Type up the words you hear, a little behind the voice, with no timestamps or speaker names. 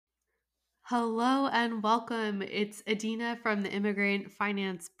Hello and welcome. It's Adina from the Immigrant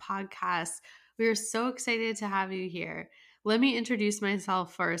Finance Podcast. We are so excited to have you here. Let me introduce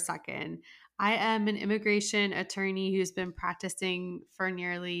myself for a second. I am an immigration attorney who's been practicing for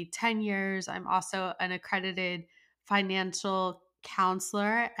nearly 10 years. I'm also an accredited financial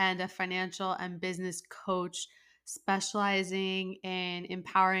counselor and a financial and business coach specializing in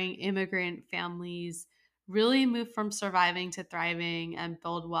empowering immigrant families really move from surviving to thriving and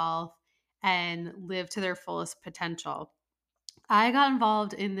build wealth and live to their fullest potential. I got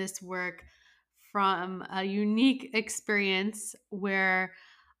involved in this work from a unique experience where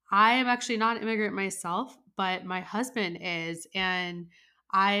I am actually not an immigrant myself, but my husband is. And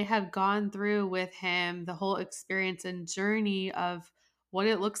I have gone through with him the whole experience and journey of what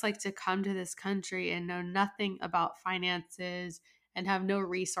it looks like to come to this country and know nothing about finances and have no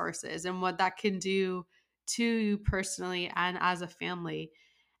resources and what that can do to you personally and as a family.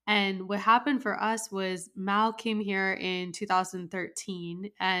 And what happened for us was Mal came here in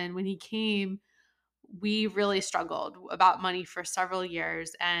 2013. And when he came, we really struggled about money for several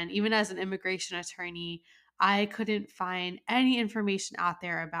years. And even as an immigration attorney, I couldn't find any information out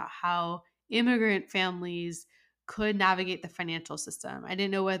there about how immigrant families could navigate the financial system. I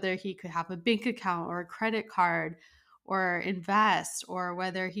didn't know whether he could have a bank account or a credit card or invest, or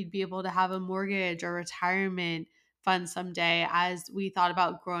whether he'd be able to have a mortgage or retirement fund someday as we thought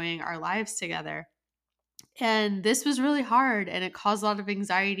about growing our lives together. And this was really hard and it caused a lot of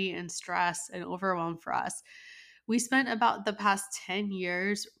anxiety and stress and overwhelm for us. We spent about the past 10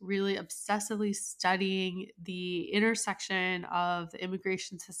 years really obsessively studying the intersection of the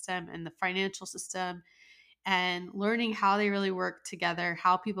immigration system and the financial system and learning how they really work together,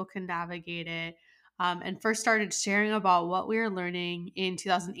 how people can navigate it. And first started sharing about what we were learning in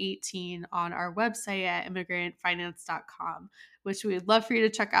 2018 on our website at immigrantfinance.com, which we'd love for you to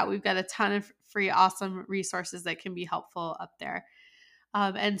check out. We've got a ton of free, awesome resources that can be helpful up there.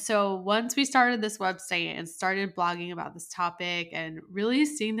 And so once we started this website and started blogging about this topic and really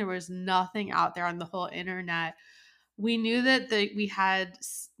seeing there was nothing out there on the whole internet, we knew that we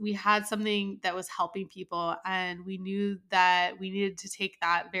had something that was helping people, and we knew that we needed to take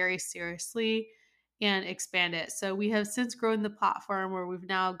that very seriously and expand it. So we have since grown the platform where we've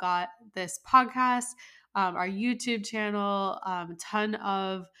now got this podcast, our YouTube channel, a ton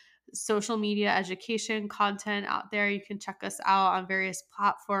of social media education content out there. You can check us out on various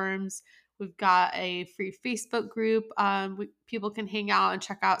platforms. We've got a free Facebook group. People can hang out and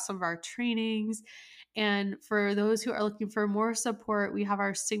check out some of our trainings. And for those who are looking for more support, we have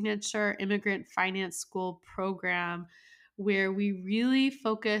our signature Immigrant Finance School program where we really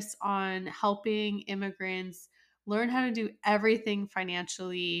focus on helping immigrants learn how to do everything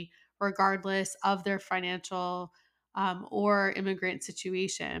financially, regardless of their financial or immigrant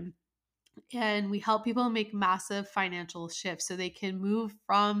situation. And we help people make massive financial shifts so they can move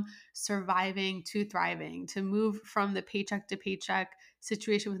from surviving to thriving, to move from the paycheck to paycheck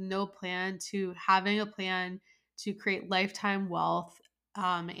situation with no plan to having a plan to create lifetime wealth,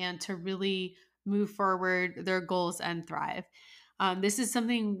 and to really move forward their goals and thrive. This is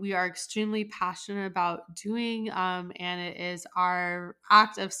something we are extremely passionate about doing, and it is our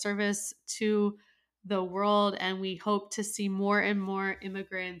act of service to the world. And we hope to see more and more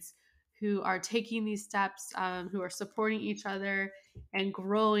immigrants who are taking these steps, who are supporting each other and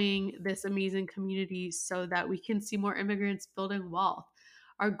growing this amazing community so that we can see more immigrants building wealth.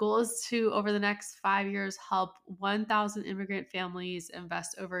 Our goal is to, over the next 5 years, help 1,000 immigrant families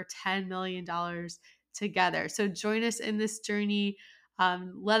invest over $10 million together. So join us in this journey.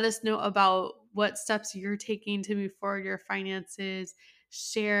 Let us know about what steps you're taking to move forward your finances.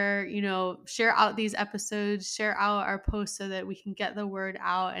 Share out these episodes, share out our posts so that we can get the word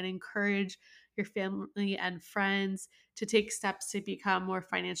out and encourage your family and friends to take steps to become more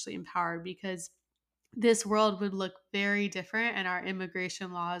financially empowered, because this world would look very different and our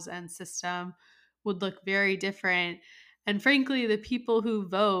immigration laws and system would look very different. And frankly, the people who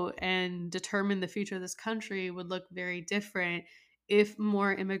vote and determine the future of this country would look very different if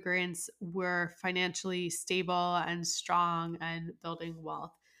more immigrants were financially stable and strong and building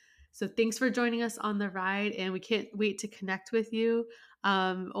wealth. So thanks for joining us on the ride, and we can't wait to connect with you.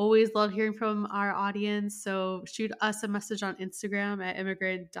 Always love hearing from our audience. So shoot us a message on Instagram at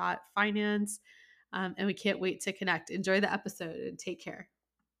immigrant.finance. And we can't wait to connect. Enjoy the episode and take care.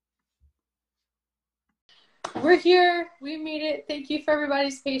 We're here. We made it. Thank you for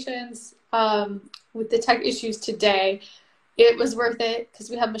everybody's patience with the tech issues today. It was worth it because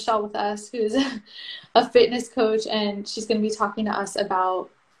we have Michelle with us, who's a fitness coach, and she's going to be talking to us about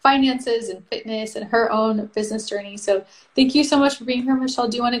finances and fitness and her own business journey. So thank you so much for being here, Michelle.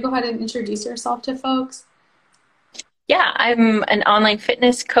 Do you want to go ahead and introduce yourself to folks? Yeah, I'm an online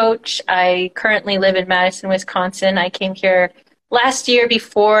fitness coach. I currently live in Madison, Wisconsin. I came here last year.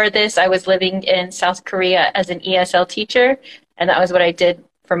 Before this, I was living in South Korea as an ESL teacher, and that was what I did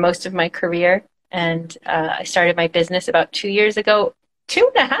for most of my career. And I started my business about 2 years ago,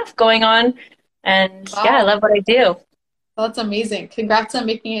 2.5 going on. And yeah, I Wow, love what I do. that's amazing. Congrats on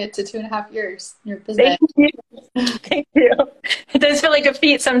making it to 2.5 years in your Thank business. you. Thank you. It does feel like a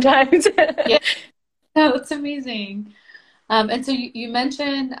feat sometimes. Yeah, no, that's amazing. And so you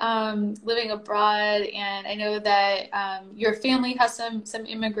mentioned living abroad, and I know that your family has some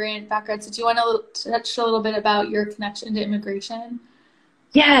immigrant background. So do you want to touch a little bit about your connection to immigration?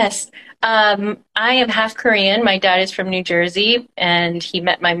 Yes. I am half Korean. My dad is from New Jersey, and he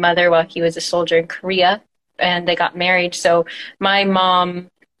met my mother while he was a soldier in Korea, and they got married. So my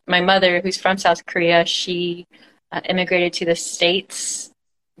mother, who's from South Korea, she immigrated to the States,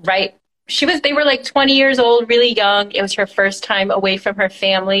 right? They were like 20 years old, really young. It was her first time away from her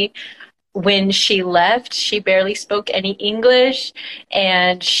family. When she left, she barely spoke any English,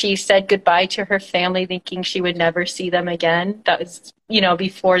 and she said goodbye to her family, thinking she would never see them again. That was,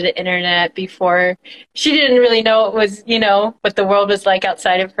 before the internet, before she didn't really know it was, what the world was like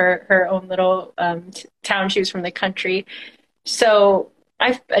outside of her own little town. She was from the country. So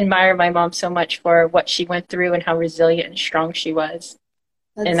I admire my mom so much for what she went through and how resilient and strong she was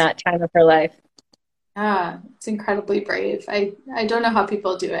in That's that time of her life. Yeah, it's incredibly brave. I don't know how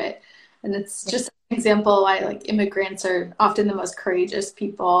people do it, and it's just an example why like immigrants are often the most courageous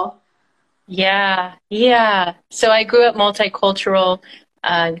people. Yeah, yeah. So I grew up multicultural.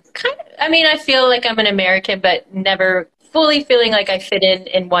 I mean, I feel like I'm an American, but never fully feeling like I fit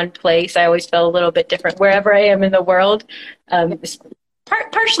in one place. I always felt a little bit different wherever I am in the world.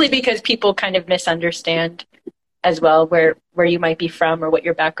 Partially because people kind of misunderstand as well where you might be from or what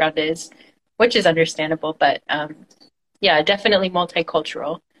your background is, which is understandable. But yeah, definitely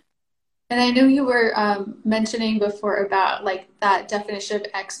multicultural. And I know you were mentioning before about like that definition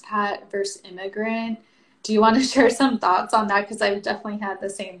of expat versus immigrant. Do you want to share some thoughts on that? Because I've definitely had the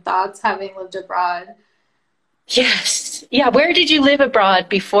same thoughts having lived abroad. Yes. Yeah. Where did you live abroad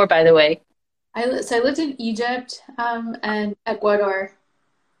before, by the way? So I lived in Egypt and Ecuador.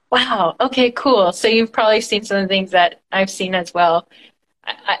 Wow. Okay, cool. So you've probably seen some of the things that I've seen as well.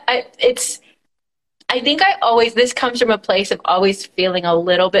 It's I think this comes from a place of always feeling a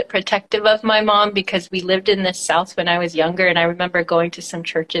little bit protective of my mom because we lived in the South when I was younger. And I remember going to some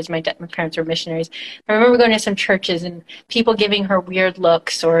churches. My parents were missionaries. I remember going to some churches and people giving her weird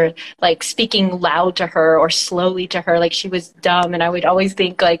looks or like speaking loud to her or slowly to her, like she was dumb. And I would always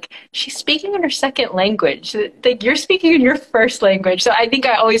think, like, she's speaking in her second language. Like, you're speaking in your first language. So I think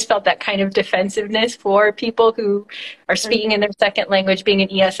I always felt that kind of defensive for people who are speaking in their second language, being an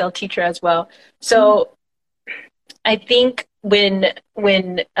ESL teacher as well. So I think when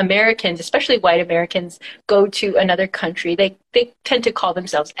Americans, especially white Americans, go to another country, they tend to call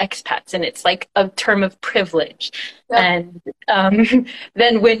themselves expats, and it's like a term of privilege. Yep. And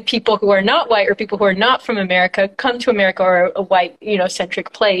then when people who are not white or people who are not from America come to America or a white,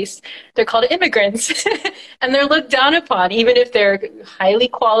 centric place, they're called immigrants, and they're looked down upon, even if they're highly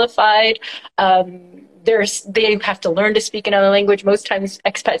qualified. They have to learn to speak another language. Most times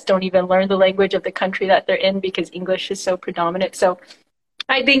expats don't even learn the language of the country that they're in because English is so predominant. So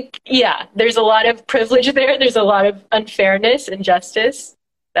I think, yeah, there's a lot of privilege there. There's a lot of unfairness and justice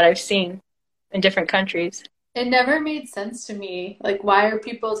that I've seen in different countries. It never made sense to me. Like, why are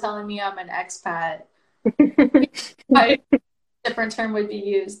people telling me I'm an expat? Why a different term would be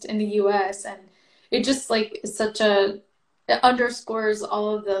used in the US? And it just like is such it underscores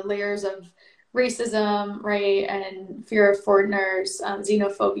all of the layers of racism, right? And fear of foreigners,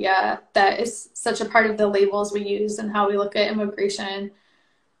 xenophobia that is such a part of the labels we use and how we look at immigration.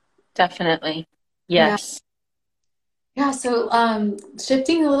 Definitely. Yeah. Yes. Yeah, so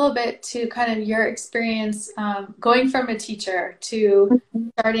shifting a little bit to kind of your experience going from a teacher to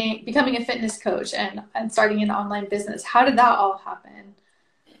becoming a fitness coach and starting an online business. How did that all happen?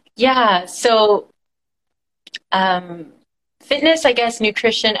 Yeah. So, um, fitness, I guess,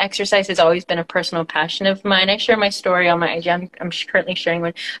 nutrition, exercise has always been a personal passion of mine. I share my story on my IG. I'm currently sharing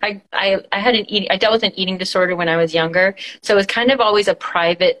one. I dealt with an eating disorder when I was younger. So it was kind of always a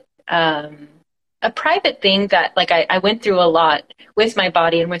private thing that like I went through a lot with my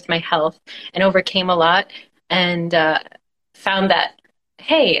body and with my health and overcame a lot and found that,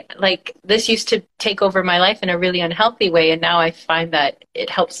 hey, like this used to take over my life in a really unhealthy way. And now I find that it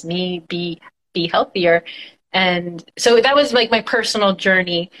helps me be healthier. And so that was like my personal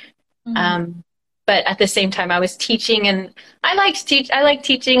journey. Mhm. But at the same time, I was teaching, and I like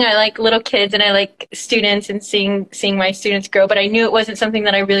teaching. I like little kids, and I like students, and seeing my students grow. But I knew it wasn't something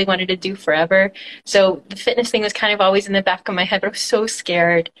that I really wanted to do forever. So the fitness thing was kind of always in the back of my head. But I was so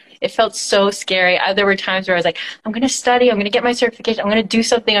scared. It felt so scary. There were times where I was like, I'm going to study. I'm going to get my certification. I'm going to do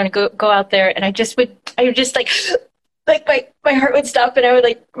something. I'm going to go out there. And I would just like my heart would stop, and I would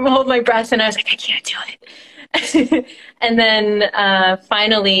like hold my breath, and I was like, I can't do it. And then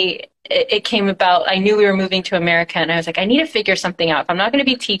finally, it came about. I knew we were moving to America, and I was like, I need to figure something out. If I'm not going to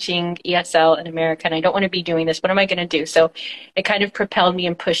be teaching ESL in America, and I don't want to be doing this, what am I going to do? So it kind of propelled me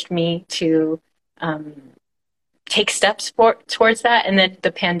and pushed me to um, take steps towards that. And then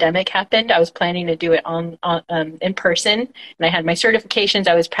the pandemic happened. I was planning to do it on in person, and I had my certifications.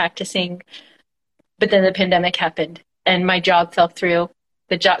 I was practicing, but then the pandemic happened, and my job fell through.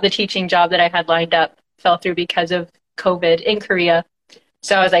 The teaching job that I had lined up fell through because of COVID in Korea.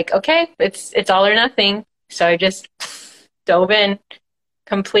 So I was like, okay, it's all or nothing. So I just dove in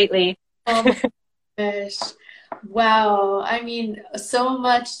completely. Oh my gosh. Wow. I mean, so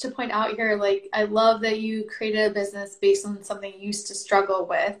much to point out here. Like, I love that you created a business based on something you used to struggle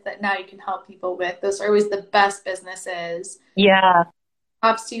with that now you can help people with. Those are always the best businesses. Yeah.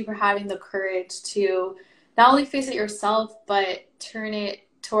 Props to you for having the courage to not only face it yourself, but turn it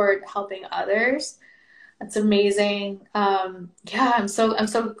toward helping others. That's amazing. Yeah, I'm so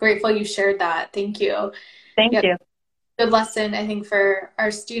grateful you shared that. Thank you. Thank Yeah, you. good lesson, I think, for our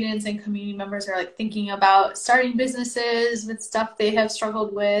students and community members who are like thinking about starting businesses with stuff they have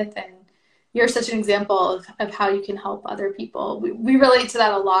struggled with. And you're such an example of how you can help other people. We relate to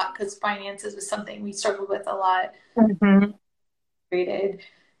that a lot because finances was something we struggled with a lot Hmm. related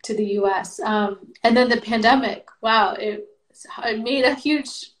to the US. And then the pandemic, wow, it made a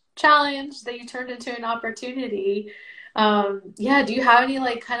huge challenge that you turned into an opportunity. Yeah, do you have any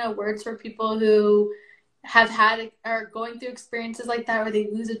like kind of words for people who have had or going through experiences like that where they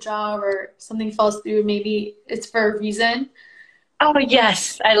lose a job or something falls through? Maybe it's for a reason. Oh,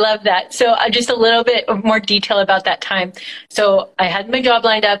 yes, I love that. So just a little bit of more detail about that time. So I had my job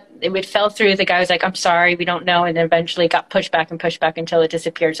lined up. It fell through. The guy was like, I'm sorry, we don't know. And then eventually got pushed back until it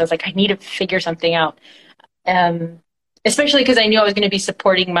disappeared. So I was like, I need to figure something out. Um, Especially because I knew I was going to be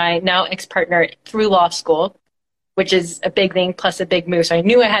supporting my now ex-partner through law school, which is a big thing plus a big move. So I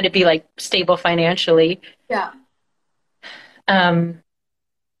knew I had to be like stable financially. Yeah. Um,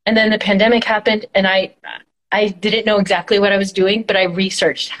 and then the pandemic happened, and I didn't know exactly what I was doing, but I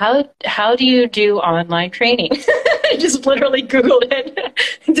researched how do you do online training? I just literally Googled it,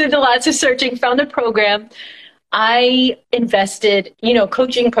 did lots of searching, found a program. I invested,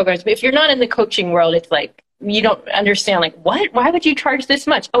 coaching programs. But if you're not in the coaching world, it's like you don't understand like what? Why would you charge this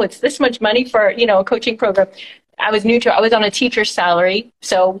much? Oh, it's this much money for, a coaching program. I was new to it. I was on a teacher's salary,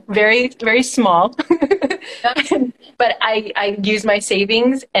 so very, very small. But I used my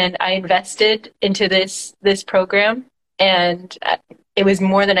savings and I invested into this program, and it was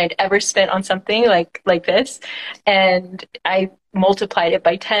more than I'd ever spent on something like this, and I multiplied it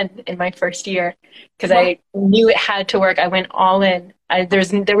by 10 in my first year because Wow. I knew it had to work. I went all in.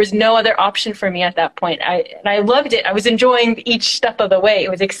 There was no other option for me at that point. I loved it. I was enjoying each step of the way. It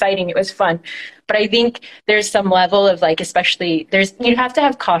was exciting. It was fun. But I think there's some level of like, especially you have to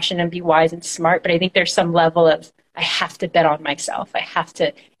have caution and be wise and smart. But I think there's some level of I have to bet on myself. I have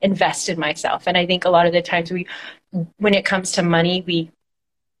to invest in myself. And I think a lot of the times when it comes to money,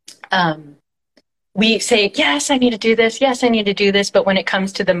 um, we say, yes, I need to do this. Yes, I need to do this. But when it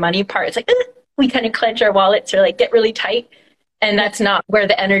comes to the money part, it's like, we kind of clench our wallets or like get really tight. And Yeah. that's not where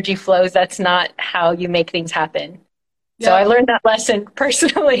the energy flows. That's not how you make things happen. So I Yep. learned that lesson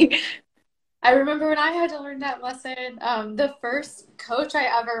personally. I remember when I had to learn that lesson. The first coach I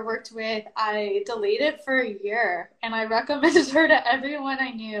ever worked with, I delayed it for a year, and I recommended her to everyone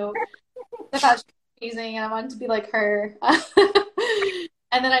I knew. I thought she was amazing, and I wanted to be like her.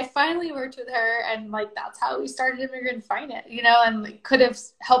 And then I finally worked with her, and like that's how we started Immigrant Finance, and like, could have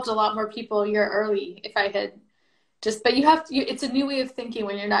helped a lot more people a year early if I had just. But it's a new way of thinking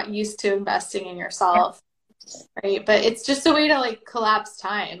when you're not used to investing in yourself, right? But it's just a way to like collapse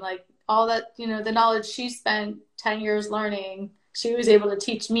time, like all that, the knowledge she spent 10 years learning, she was able to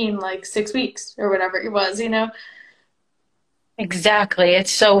teach me in like 6 weeks or whatever it was. Exactly.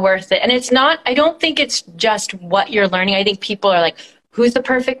 It's so worth it. And it's not, I don't think it's just what you're learning. I think people are like, who's the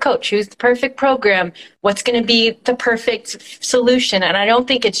perfect coach? Who's the perfect program? What's going to be the perfect solution? And I don't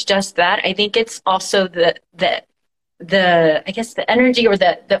think it's just that. I think it's also I guess the energy or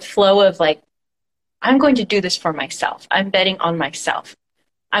the flow of like, I'm going to do this for myself. I'm betting on myself.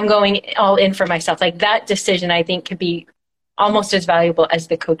 I'm going all in for myself. Like that decision, I think, could be almost as valuable as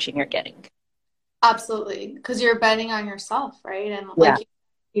the coaching you're getting. Absolutely, because you're betting on yourself, right? And Yeah. like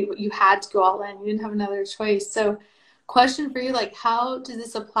you had to go all in. You didn't have another choice. So, question for you, like, how does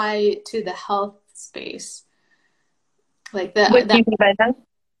this apply to the health space? Like What do that you mean by that?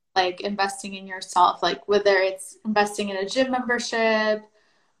 like investing in yourself, like whether it's investing in a gym membership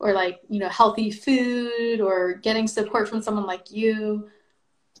or like, healthy food or getting support from someone like you.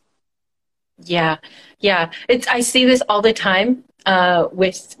 Yeah, yeah. I see this all the time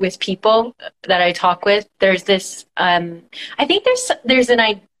with people that I talk with. There's this I think there's an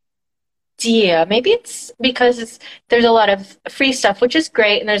idea. Maybe it's because there's a lot of free stuff, which is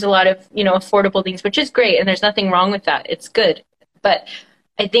great, and there's a lot of, affordable things, which is great, and there's nothing wrong with that. It's good. But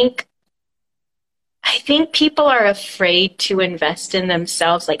I think I think people are afraid to invest in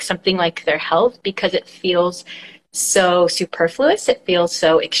themselves, like something like their health, because it feels so superfluous. It feels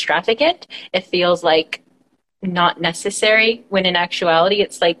so extravagant. It feels like not necessary, when in actuality,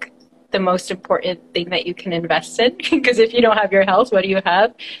 it's like the most important thing that you can invest in. Because if you don't have your health, what do you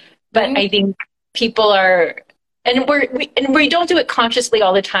have? But Right? I think people are, and we don't do it consciously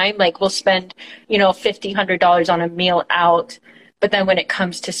all the time. Like we'll spend, $50, $100 on a meal out. But then when it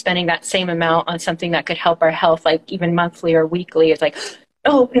comes to spending that same amount on something that could help our health, like even monthly or weekly, it's like,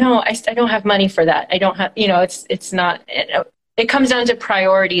 oh no, I don't have money for that. I don't have, it's not, it comes down to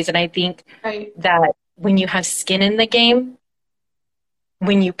priorities. And I think Right. that when you have skin in the game,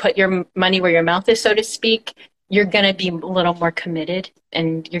 when you put your money where your mouth is, so to speak, you're going to be a little more committed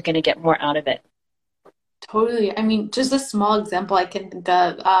and you're going to get more out of it. Totally. I mean, just a small example I can think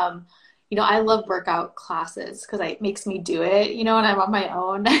of. I love workout classes because it makes me do it, and I'm on my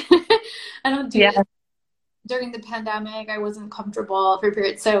own. I don't do Yeah. it during the pandemic. I wasn't comfortable for a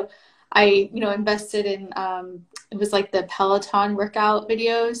period. So I, invested in, it was like the Peloton workout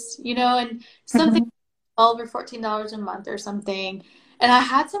videos, and something Mhm. 12 or $14 a month or something. And I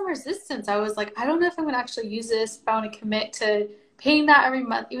had some resistance. I was like, I don't know if I'm going to actually use this, if I want to commit to paying that every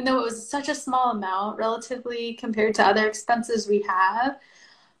month, even though it was such a small amount relatively compared to other expenses we have.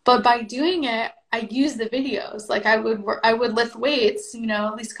 But by doing it, I used the videos. Like I would lift weights,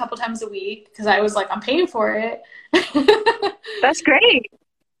 at least a couple times a week because I was like, I'm paying for it. That's great.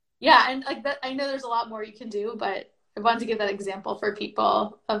 Yeah, and like that, I know there's a lot more you can do, but I wanted to give that example for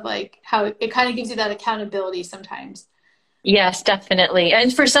people of like how it kind of gives you that accountability sometimes. Yes, definitely.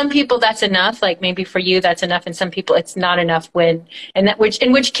 And for some people that's enough. Like maybe for you that's enough, and some people it's not enough when, and that which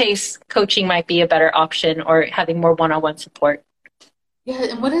in which case coaching might be a better option, or having more one-on-one support. Yeah,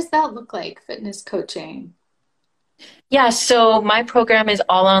 and what does that look like, fitness coaching? Yeah, so my program is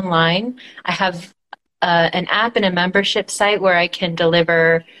all online. I have an app and a membership site where I can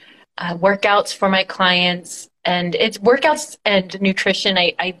deliver workouts for my clients. And it's workouts and nutrition,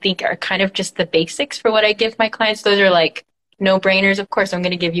 I think, are kind of just the basics for what I give my clients. Those are like no brainers. Of course, I'm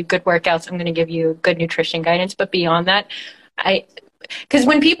going to give you good workouts. I'm going to give you good nutrition guidance. But beyond that, I, because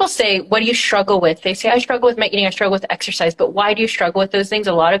when people say, what do you struggle with? They say, I struggle with my eating, I struggle with exercise. But why do you struggle with those things?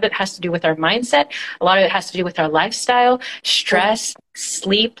 A lot of it has to do with our mindset. A lot of it has to do with our lifestyle, stress,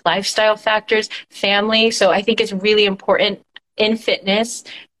 sleep, lifestyle factors, family. So I think it's really important in fitness,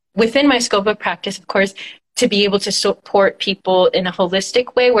 within my scope of practice, of course, to be able to support people in a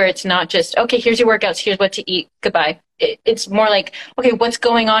holistic way where it's not just, okay, here's your workouts, here's what to eat, goodbye. It's more like, okay, what's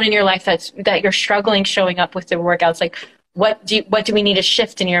going on in your life that you're struggling showing up with the workouts? Like, what do we need to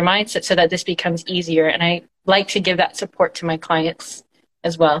shift in your mindset so that this becomes easier? And I like to give that support to my clients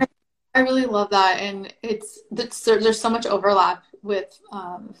as well. I really love that, and there's so much overlap with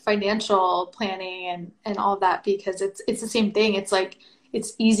financial planning and all of that because it's the same thing. It's like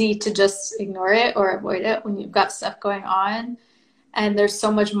it's easy to just ignore it or avoid it when you've got stuff going on, and there's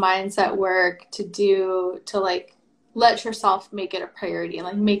so much mindset work to do to like let yourself make it a priority and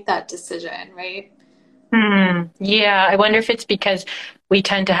like make that decision, right? Yeah, I wonder if it's because we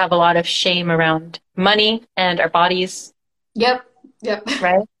tend to have a lot of shame around money and our bodies, Yep, yep.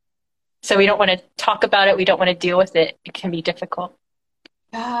 right? So we don't want to talk about it. We don't want to deal with it. It can be difficult.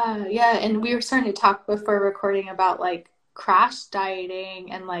 Yeah, yeah. And we were starting to talk before recording about like crash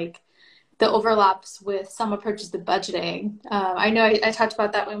dieting and like the overlaps with some approaches to budgeting. I know I talked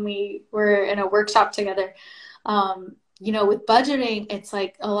about that when we were in a workshop together. With budgeting, it's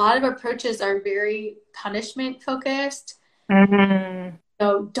like a lot of approaches are very punishment focused. Hmm.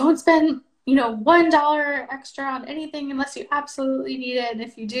 So don't spend, $1 extra on anything unless you absolutely need it. And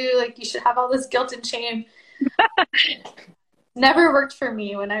if you do, like you should have all this guilt and shame. Never worked for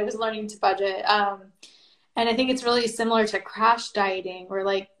me when I was learning to budget. And I think it's really similar to crash dieting, where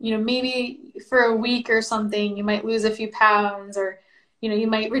like, maybe for a week or something, you might lose a few pounds or, you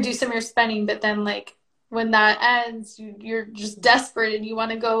might reduce some of your spending, but then like when that ends, you're just desperate and you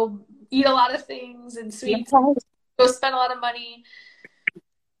want to go eat a lot of things and sweets, Yes. go spend a lot of money.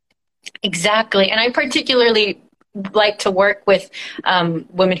 Exactly. And I particularly like to work with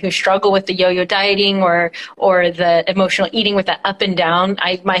women who struggle with the yo-yo dieting or the emotional eating with that up and down.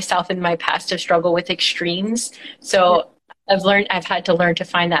 I myself in my past have struggled with extremes. So I've had to learn to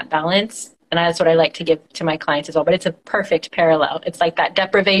find that balance. And that's what I like to give to my clients as well. But it's a perfect parallel. It's like that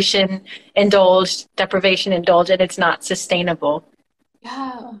deprivation, indulge, and it's not sustainable.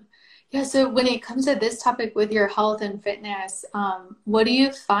 Yeah. Yeah. So when it comes to this topic with your health and fitness, what do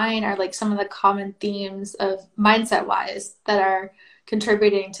you find are like some of the common themes of mindset wise that are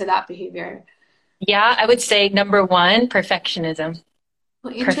contributing to that behavior? Yeah, I would say number one, perfectionism.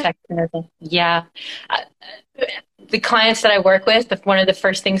 Well, interesting. Perfectionism. Yeah. Uh, the clients that I work with, one of the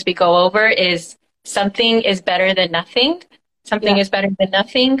first things we go over is something is better than nothing. Something Yeah. is better than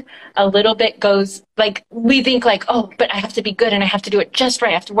nothing. A little bit goes like we think like, oh, but I have to be good and I have to do it just right.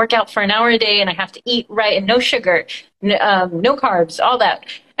 I have to work out for an hour a day and I have to eat right and no sugar, no carbs, all that.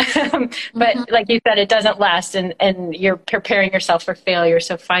 But Hmm. like you said, it doesn't last and you're preparing yourself for failure.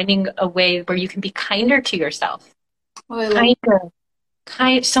 So finding a way where you can be kinder to yourself, Oh, I love.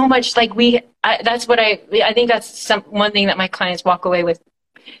 kinder so much like that's what I think that's one thing that my clients walk away with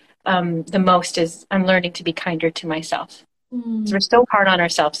the most is I'm learning to be kinder to myself. So we're Mm. so hard on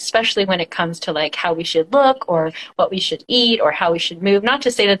ourselves, especially when it comes to like how we should look or what we should eat or how we should move. Not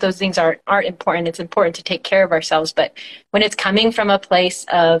to say that those things aren't important. It's important to take care of ourselves, but when it's coming from a place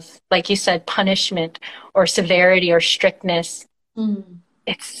of, like you said, punishment or severity or strictness, Mm.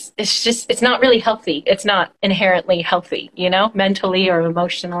 it's not really healthy. It's not inherently healthy, mentally or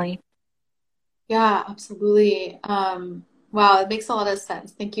emotionally. Yeah, absolutely. Wow, it makes a lot of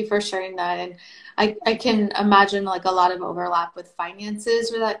sense. Thank you for sharing that. And I can imagine like a lot of overlap with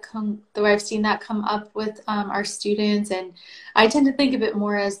finances where I've seen that come up with our students. And I tend to think of it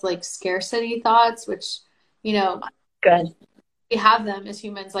more as like scarcity thoughts, which, you know, Good. we have them as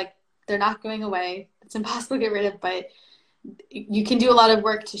humans, like they're not going away. It's impossible to get rid of, but you can do a lot of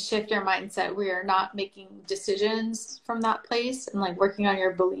work to shift your mindset where you're not making decisions from that place and like working on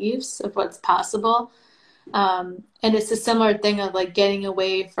your beliefs of what's possible. And it's a similar thing of like getting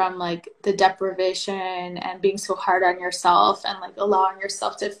away from like the deprivation and being so hard on yourself and like allowing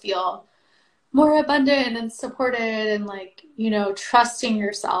yourself to feel more abundant and supported and like, trusting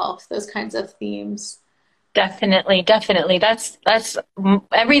yourself, those kinds of themes. Definitely, definitely. That's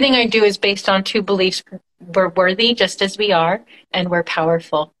everything I do is based on two beliefs. We're worthy just as we are, and we're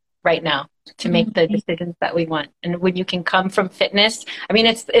powerful right now to make the Mhm. decisions that we want. And when you can come from fitness, I mean,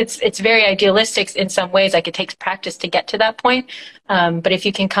 it's very idealistic in some ways. Like it takes practice to get to that point. But if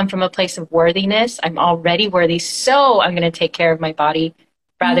you can come from a place of worthiness, I'm already worthy, so I'm going to take care of my body Mhm.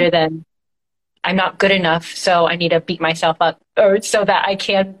 rather than I'm not good enough, so I need to beat myself up or so that I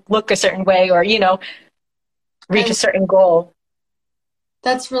can look a certain way or, reach I a certain goal.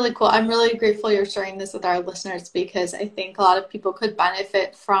 That's really cool. I'm really grateful you're sharing this with our listeners because I think a lot of people could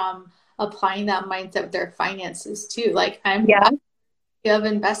benefit from applying that mindset with their finances too. Like I'm Yeah, worthy of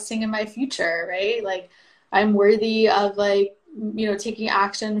investing in my future, right? Like I'm worthy of like, taking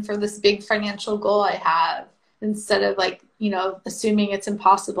action for this big financial goal I have instead of like, assuming it's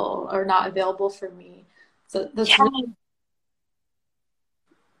impossible or not available for me. So that's really, yeah,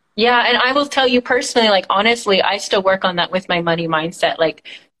 yeah. And I will tell you personally, like honestly, I still work on that with my money mindset. Like,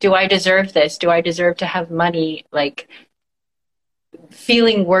 do I deserve this? Do I deserve to have money? Like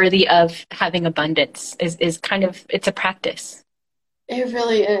feeling worthy of having abundance is kind of it's a practice. it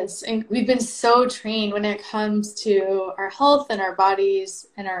really is. And we've been so trained when it comes to our health and our bodies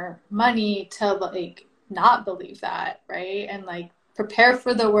and our money to like not believe that, right? And like prepare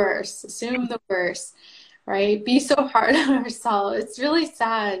for the worst, assume the worst, right? Be so hard on ourselves. It's really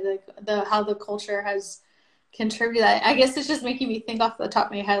sad, like the how the culture has contributed that. I guess it's just making me think off the top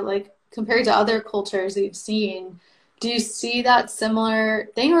of my head, like compared to other cultures we've seen. Do you see that similar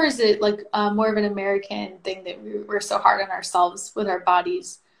thing, or is it like more of an American thing that we're so hard on ourselves with our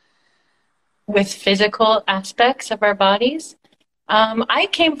bodies? With physical aspects of our bodies. I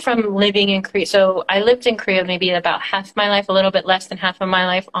came from living in Korea. So I lived in Korea maybe about half my life, a little bit less than half of my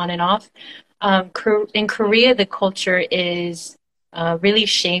life, on and off. In Korea, the culture is really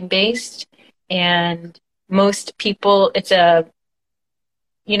shame-based, and most people, it's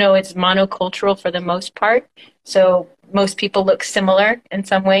monocultural for the most part. So most people look similar in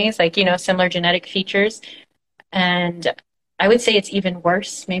some ways, like, similar genetic features. And I would say it's even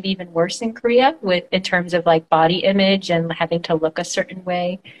worse, maybe even worse in Korea with in terms of like body image and having to look a certain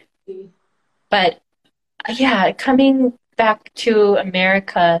way. But yeah, coming back to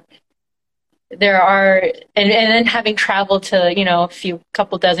America, there are, and then having traveled to, a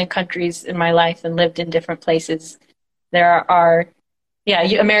couple dozen countries in my life and lived in different places, there are, yeah,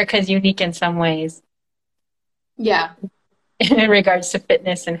 America is unique in some ways. Yeah. In regards to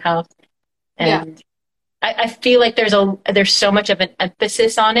fitness and health. And yeah. I feel like there's so much of an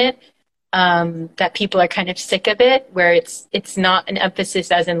emphasis on it, that people are kind of sick of it, where it's not an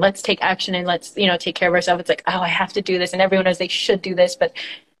emphasis as in let's take action and let's, take care of ourselves. It's like, oh, I have to do this, and everyone knows they should do this, but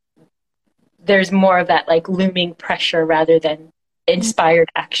there's more of that like looming pressure rather than inspired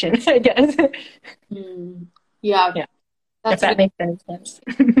action, I guess. Yeah. If that makes any sense.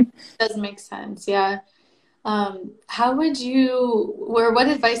 Does make sense. Yeah. How would what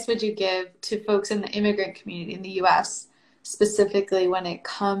advice would you give to folks in the immigrant community in the US, specifically when it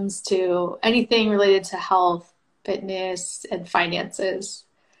comes to anything related to health, fitness, and finances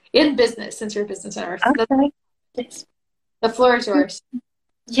in business, since you're a business owner? Okay. The floor is yours.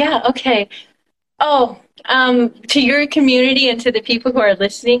 Yeah. Okay. Oh, to your community and to the people who are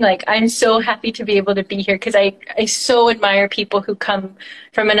listening, like I'm so happy to be able to be here because I so admire people who come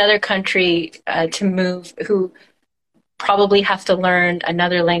from another country to move, who probably have to learn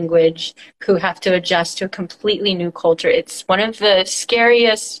another language, who have to adjust to a completely new culture. It's one of the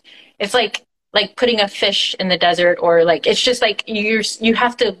scariest. It's like putting a fish in the desert, or like it's just like you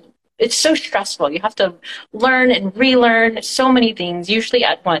have to. It's so stressful. You have to learn and relearn so many things, usually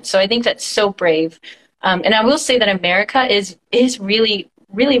at once. So I think that's so brave. And I will say that America is really,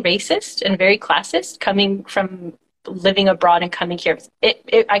 really racist and very classist, coming from living abroad and coming here.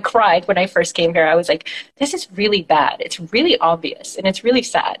 I cried when I first came here. I was like, this is really bad. It's really obvious, and it's really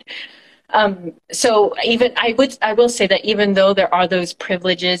sad. So even I will say that even though there are those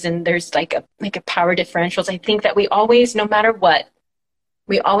privileges and there's like a power differentials, I think that we always, no matter what,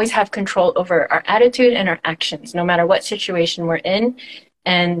 we always have control over our attitude and our actions, no matter what situation we're in.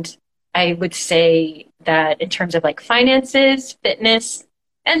 And I would say that in terms of like finances, fitness,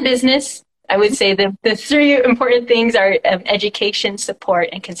 and business, I would say the three important things are education, support,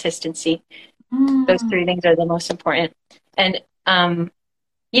 and consistency. Those three things are the most important. And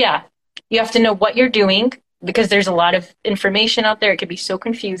you have to know what you're doing, because there's a lot of information out there. It can be so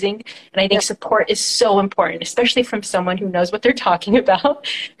confusing. And I think support is so important, especially from someone who knows what they're talking about,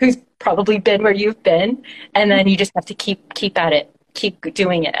 who's probably been where you've been. And then you just have to keep at it, keep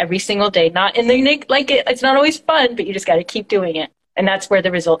doing it every single day. Not in the, like it's not always fun, but you just got to keep doing it. And that's where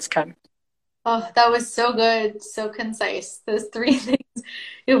the results come. Oh, that was so good, so concise. Those three things.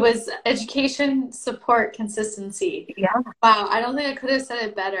 It was education, support, consistency. Yeah. Wow, I don't think I could have said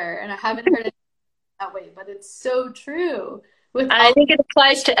it better, and I haven't heard it that way, but it's so true. I think it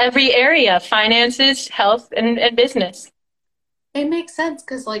applies to every area: finances, health, and business. It makes sense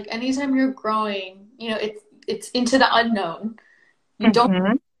because, like, anytime you're growing, it's into the unknown. You don't know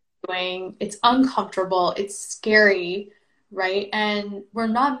what you're doing. It's uncomfortable. It's scary, right? And we're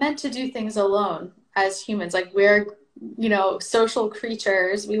not meant to do things alone as humans. Like, we're, social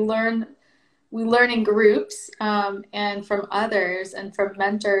creatures. We learn in groups, and from others and from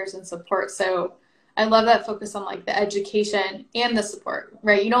mentors and support. So I love that focus on like the education and the support,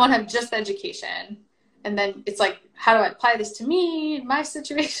 right? You don't want to have just the education and then it's like, how do I apply this to me, my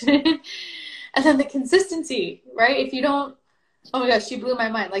situation? And then the consistency, right? If you don't, oh my gosh, you blew my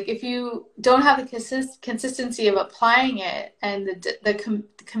mind. Like if you don't have the consistency of applying it and the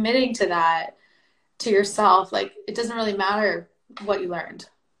committing to that to yourself, like it doesn't really matter what you learned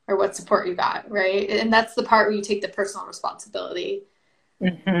or what support you got, right? And that's the part where you take the personal responsibility.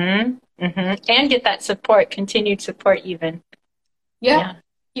 And get that support, continued support even. Yeah.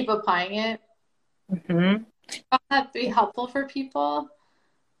 Keep applying it. Found that to be helpful for people.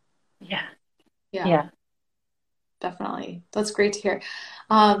 Yeah. Definitely. That's great to hear.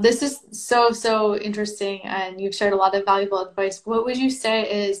 This is so interesting, and you've shared a lot of valuable advice. What would you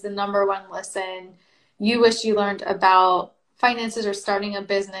say is the number one lesson you wish you learned about finances or starting a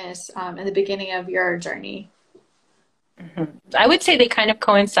business in the beginning of your journey? I would say they kind of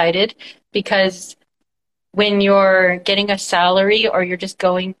coincided, because when you're getting a salary or you're just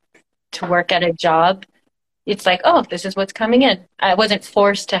going to work at a job, it's like, oh, this is what's coming in. I wasn't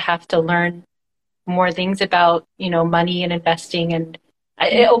forced to have to learn more things about, money and investing. And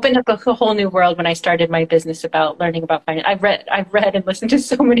it opened up a whole new world when I started my business about learning about finance. I've read and listened to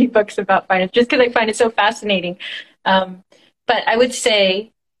so many books about finance just because I find it so fascinating. But I would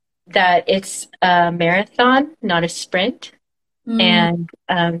say that it's a marathon, not a sprint. And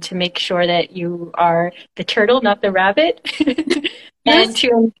to make sure that you are the turtle, not the rabbit, and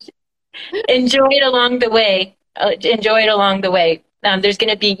to enjoy it along the way. There's going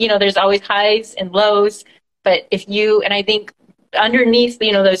to be, there's always highs and lows. But and I think underneath,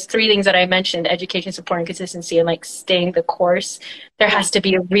 those three things that I mentioned, education, support, and consistency, and like staying the course, there has to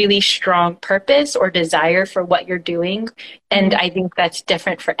be a really strong purpose or desire for what you're doing. And I think that's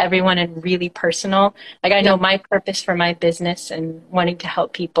different for everyone and really personal. Like I know my purpose for my business and wanting to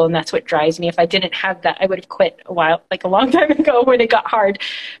help people, and that's what drives me. If I didn't have that, I would have quit a long time ago when it got hard.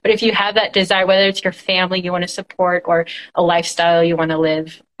 But if you have that desire, whether it's your family you want to support or a lifestyle you want to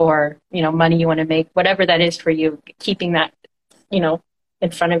live, or, money you want to make, whatever that is for you, keeping that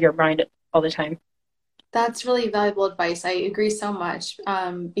in front of your mind all the time. That's really valuable advice. I agree so much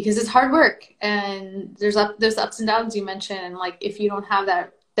because it's hard work and there's ups and downs you mentioned. And like if you don't have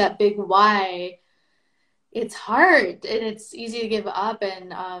that big why, it's hard and it's easy to give up.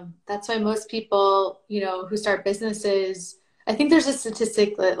 And that's why most people, who start businesses, I think there's a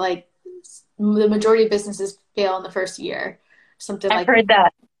statistic that like the majority of businesses fail in the first year, something like I've heard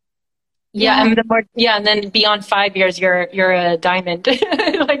that. Yeah, and then beyond 5 years, you're a diamond.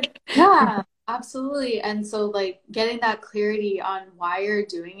 Yeah, absolutely. And so like getting that clarity on why you're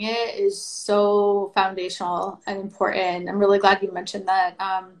doing it is so foundational and important. I'm really glad you mentioned that.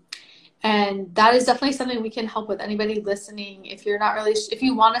 And that is definitely something we can help with. Anybody listening, if you're not really, if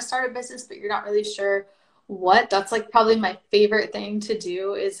you want to start a business, but you're not really sure what, that's like probably my favorite thing to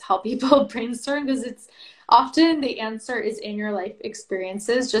do is help people brainstorm because it's often the answer is in your life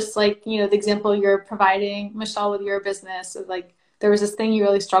experiences. Just like, the example you're providing, Michelle, with your business of like, there was this thing you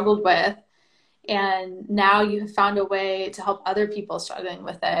really struggled with and now you have found a way to help other people struggling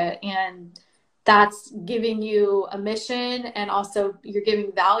with it. And that's giving you a mission and also you're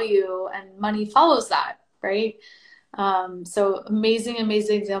giving value and money follows that, right? So amazing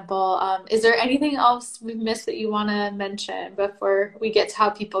example. Is there anything else we've missed that you want to mention before we get to how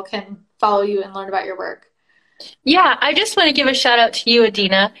people can follow you and learn about your work? Yeah, I just want to give a shout out to you,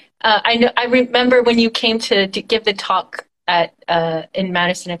 Adina. I remember when you came to give the talk at in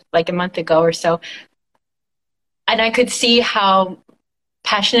Madison like a month ago or so, and I could see how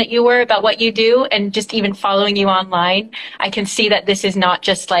passionate you were about what you do, and just even following you online, I can see that this is not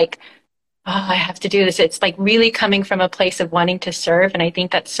just like, oh, I have to do this. It's like really coming from a place of wanting to serve. And I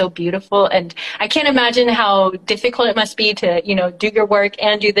think that's so beautiful. And I can't imagine how difficult it must be to, do your work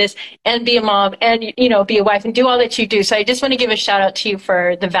and do this and be a mom and, be a wife and do all that you do. So I just want to give a shout out to you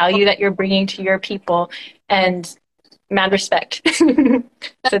for the value that you're bringing to your people and mad respect.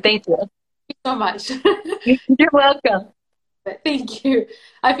 So thank you. Thank you so much. You're welcome. Thank you.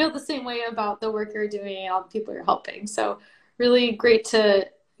 I feel the same way about the work you're doing and all the people you're helping. So really great to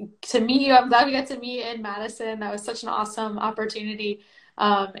meet you. I'm glad we got to meet in Madison. That was such an awesome opportunity.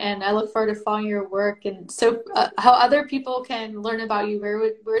 And I look forward to following your work. And so how other people can learn about you,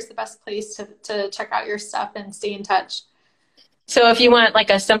 where's the best place to check out your stuff and stay in touch? So if you want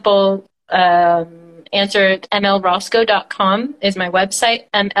like a simple answer, mlroscoe.com is my website,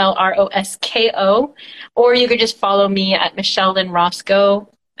 MLROSKO, or you could just follow me at Michelle Lynn Roscoe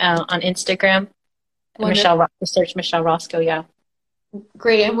on Instagram. Search Michelle Roscoe, yeah.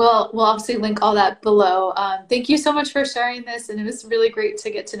 Great, and we'll obviously link all that below. Thank you so much for sharing this, and it was really great to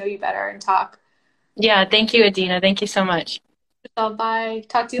get to know you better and talk. Yeah, thank you, Adina. Thank you so much. Bye.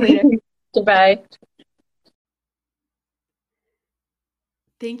 Talk to you later. Goodbye.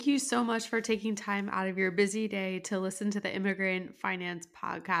 Thank you so much for taking time out of your busy day to listen to the Immigrant Finance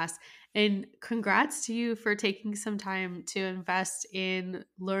Podcast. And congrats to you for taking some time to invest in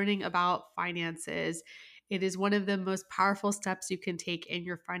learning about finances. It is one of the most powerful steps you can take in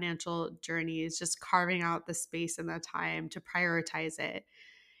your financial journey, is just carving out the space and the time to prioritize it.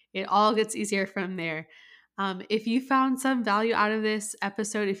 It all gets easier from there. If you found some value out of this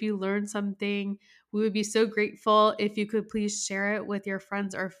episode, if you learned something, we would be so grateful if you could please share it with your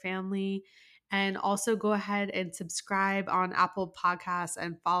friends or family. And also go ahead and subscribe on Apple Podcasts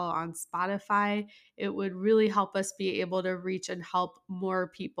and follow on Spotify. It would really help us be able to reach and help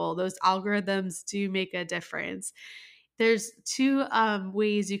more people. Those algorithms do make a difference. There's two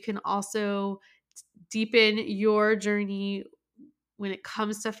ways you can also deepen your journey when it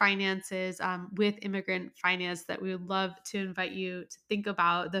comes to finances with immigrant finance that we would love to invite you to think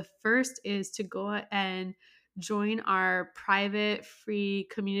about. The first is to go and join our private free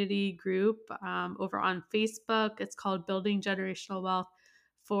community group over on Facebook. It's called Building Generational Wealth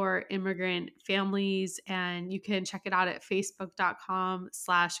for Immigrant Families. And you can check it out at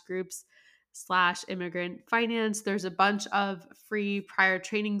facebook.com/groups/immigrant finance. There's a bunch of free prior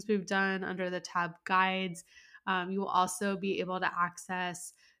trainings we've done under the tab guides. You will also be able to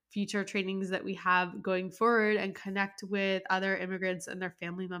access future trainings that we have going forward and connect with other immigrants and their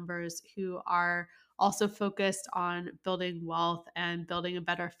family members who are also focused on building wealth and building a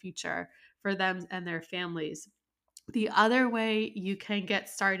better future for them and their families. The other way you can get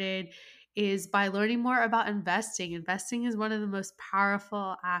started is by learning more about investing. Investing is one of the most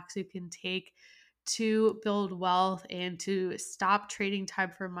powerful acts you can take to build wealth and to stop trading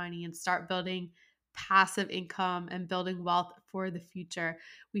time for money and start building passive income and building wealth for the future.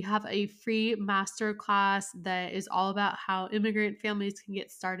 We have a free masterclass that is all about how immigrant families can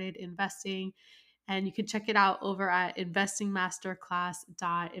get started investing. And you can check it out over at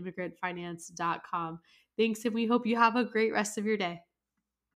investingmasterclass.immigrantfinance.com. Thanks, and we hope you have a great rest of your day.